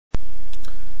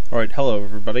Alright, hello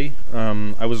everybody.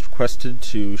 I was requested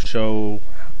to show,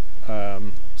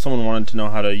 someone wanted to know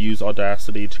how to use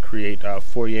Audacity to create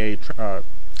Fourier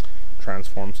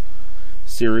transforms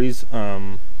series,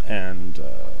 and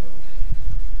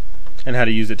how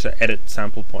to use it to edit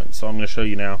sample points. So I'm going to show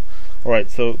you now.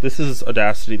 Alright, so this is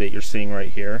Audacity that you're seeing right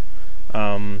here.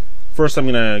 First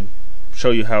I'm going to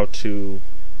show you how to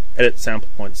edit sample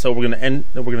points. So we're going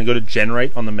to go to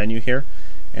Generate on the menu here.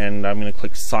 And I'm going to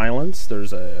click Silence.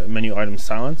 There's a menu item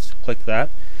Silence. Click that,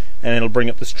 and it'll bring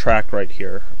up this track right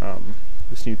here,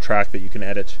 this new track that you can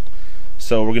edit.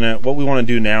 So what we want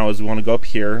to do now is we want to go up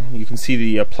here. You can see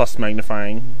the plus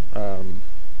magnifying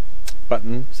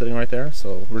button sitting right there.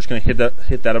 So we're just going to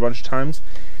hit that a bunch of times.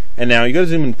 And now you got to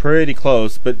zoom in pretty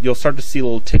close, but you'll start to see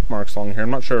little tick marks along here. I'm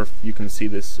not sure if you can see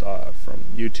this from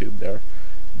YouTube there,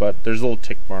 but there's little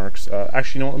tick marks.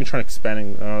 Actually, you know what? Let me try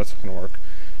expanding. That's not going to work.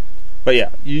 But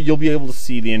yeah, you'll be able to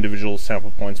see the individual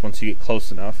sample points once you get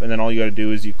close enough, and then all you got to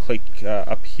do is you click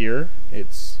up here. I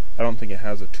don't think it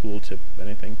has a tooltip or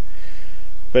anything,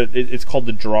 but it's called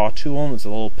the Draw tool, and it's a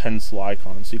little pencil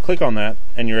icon. So you click on that,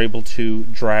 and you're able to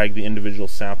drag the individual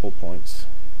sample points.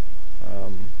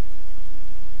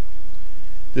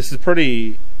 This is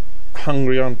pretty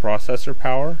hungry on processor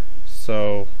power,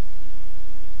 so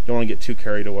don't want to get too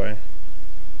carried away.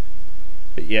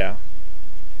 But yeah.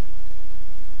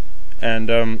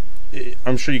 And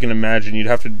I'm sure you can imagine you'd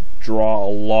have to draw a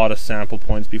lot of sample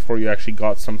points before you actually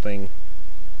got something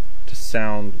to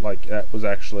sound like that was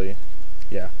actually,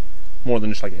 yeah, more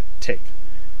than just like a tick.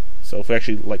 So if we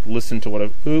actually like listen to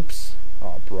what oops,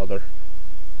 oh brother,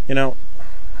 you know,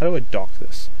 how do I dock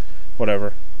this?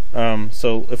 Whatever.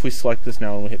 So if we select this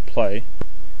now and we hit play,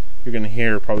 you're gonna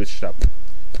hear probably shut up.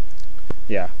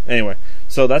 Yeah. Anyway,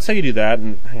 so that's how you do that.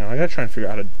 And hang on, I gotta try and figure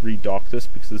out how to redock this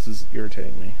because this is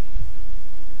irritating me.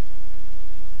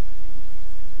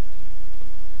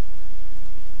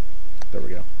 There we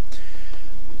go.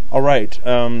 Alright,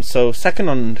 so second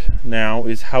on now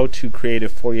is how to create a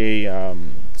Fourier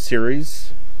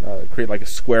series, create like a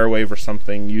square wave or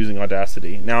something using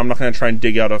Audacity. Now I'm not going to try and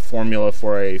dig out a formula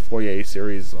for a Fourier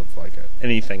series of like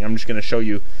anything. I'm just going to show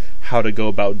you how to go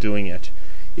about doing it.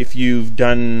 If you've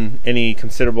done any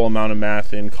considerable amount of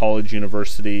math in college,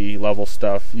 university level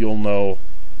stuff, you'll know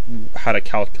how to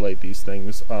calculate these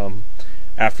things.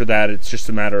 After that, it's just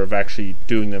a matter of actually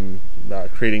doing them,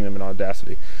 creating them in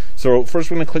Audacity. So first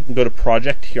we're going to click and go to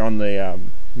Project here on the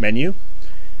menu.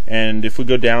 And if we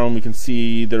go down, we can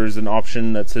see there's an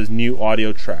option that says New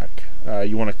Audio Track.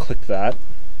 You want to click that,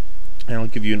 and it'll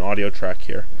give you an audio track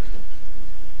here.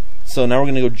 So now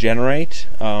we're going to go Generate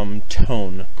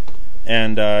Tone.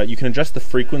 And you can adjust the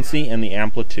frequency and the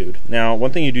amplitude. Now,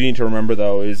 one thing you do need to remember,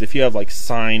 though, is if you have like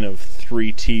sine of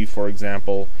 3t, for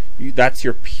example, that's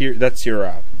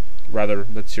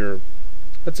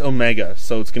omega,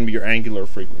 so it's going to be your angular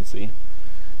frequency.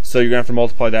 So you're going to have to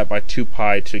multiply that by 2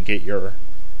 pi to get your...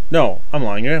 No, I'm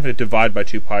lying. You're going to have to divide by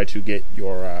 2 pi to get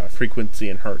your frequency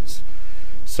in hertz.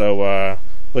 So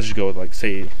let's just go with, like,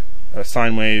 say, a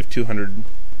sine wave, 200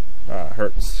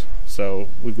 hertz. So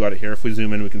we've got it here. If we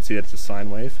zoom in, we can see that it's a sine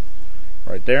wave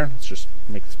right there. Let's just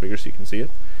make this bigger so you can see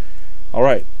it.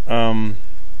 Alright,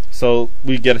 so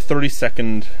we get a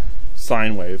 30-second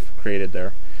sine wave created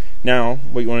there. Now,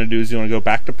 what you want to do is you want to go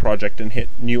back to Project and hit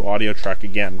New Audio Track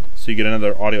again. So you get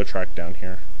another audio track down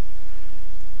here.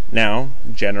 Now,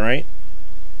 Generate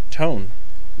Tone.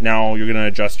 Now you're going to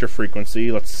adjust your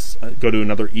frequency. Let's go to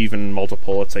another even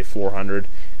multiple, let's say 400,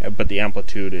 but the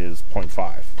amplitude is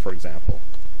 0.5, for example.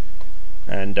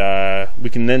 And we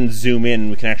can then zoom in.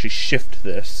 We can actually shift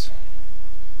this.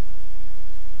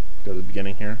 Go to the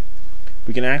beginning here.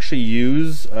 We can actually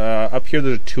use, up here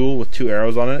there's a tool with 2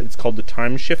 arrows on it. It's called the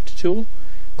Time Shift tool.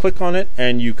 Click on it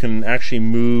and you can actually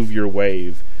move your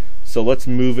wave. So let's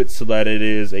move it so that it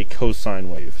is a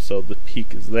cosine wave. So the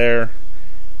peak is there.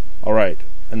 Alright,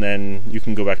 and then you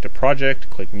can go back to Project,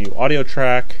 click New Audio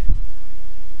Track,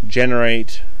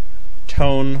 Generate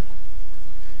Tone.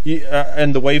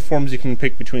 And the waveforms you can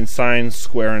pick between sine,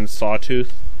 square, and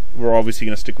sawtooth. We're obviously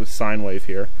going to stick with sine wave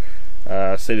here.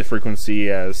 Say the frequency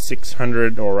as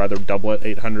 600, or rather double it,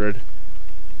 800.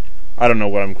 I don't know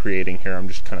what I'm creating here. I'm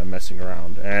just kind of messing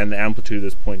around. And the amplitude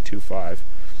is 0.25.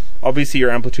 Obviously,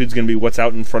 your amplitude is going to be what's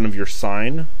out in front of your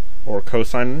sine or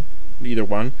cosine, either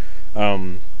one.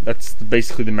 That's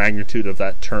basically the magnitude of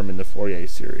that term in the Fourier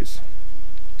series.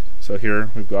 So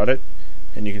here we've got it,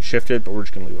 and you can shift it, but we're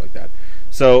just going to leave it like that.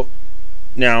 So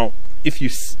now, if you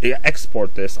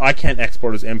export this, I can't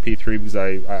export as MP3 because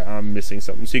I'm missing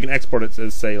something. So you can export it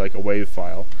as, say, like a WAV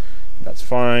file. That's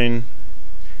fine.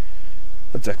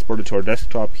 Let's export it to our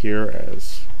desktop here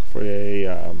as for a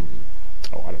oh,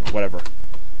 I don't know, whatever,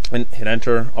 and hit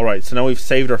enter. Alright, so now we've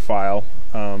saved our file.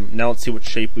 Now let's see what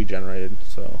shape we generated.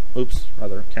 So,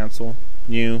 cancel,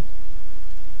 new,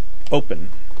 open.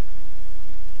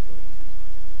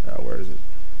 Where is it?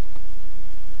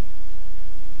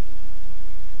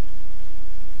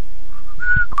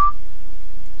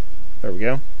 There we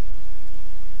go.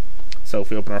 So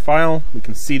if we open our file, we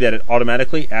can see that it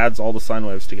automatically adds all the sine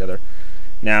waves together.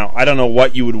 Now, I don't know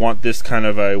what you would want this kind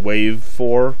of a wave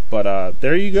for, but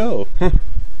there you go.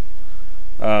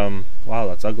 Wow,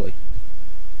 that's ugly.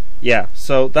 Yeah,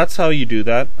 so that's how you do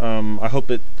that. I hope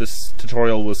that this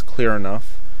tutorial was clear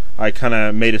enough. I kind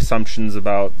of made assumptions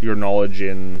about your knowledge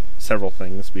in several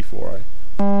things before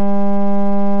Well,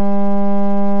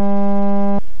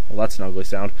 that's an ugly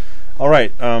sound.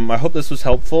 Alright, I hope this was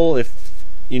helpful. If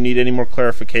you need any more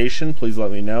clarification, please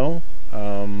let me know.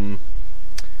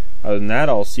 Other than that,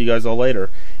 I'll see you guys all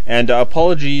later. And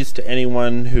apologies to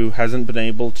anyone who hasn't been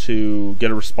able to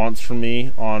get a response from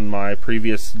me on my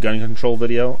previous gun control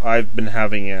video. I've been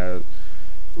having a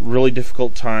really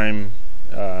difficult time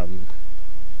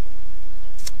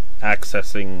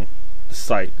accessing the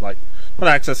site. Like,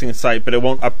 not accessing the site, but it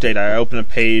won't update. I open a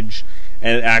page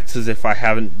and it acts as if I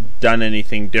haven't done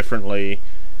anything differently.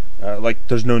 Like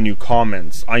there's no new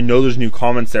comments. I know there's new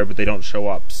comments there, but they don't show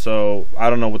up. So I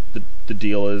don't know what the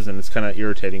deal is, and it's kind of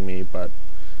irritating me, but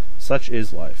such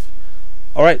is life.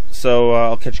 Alright, so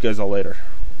I'll catch you guys all later.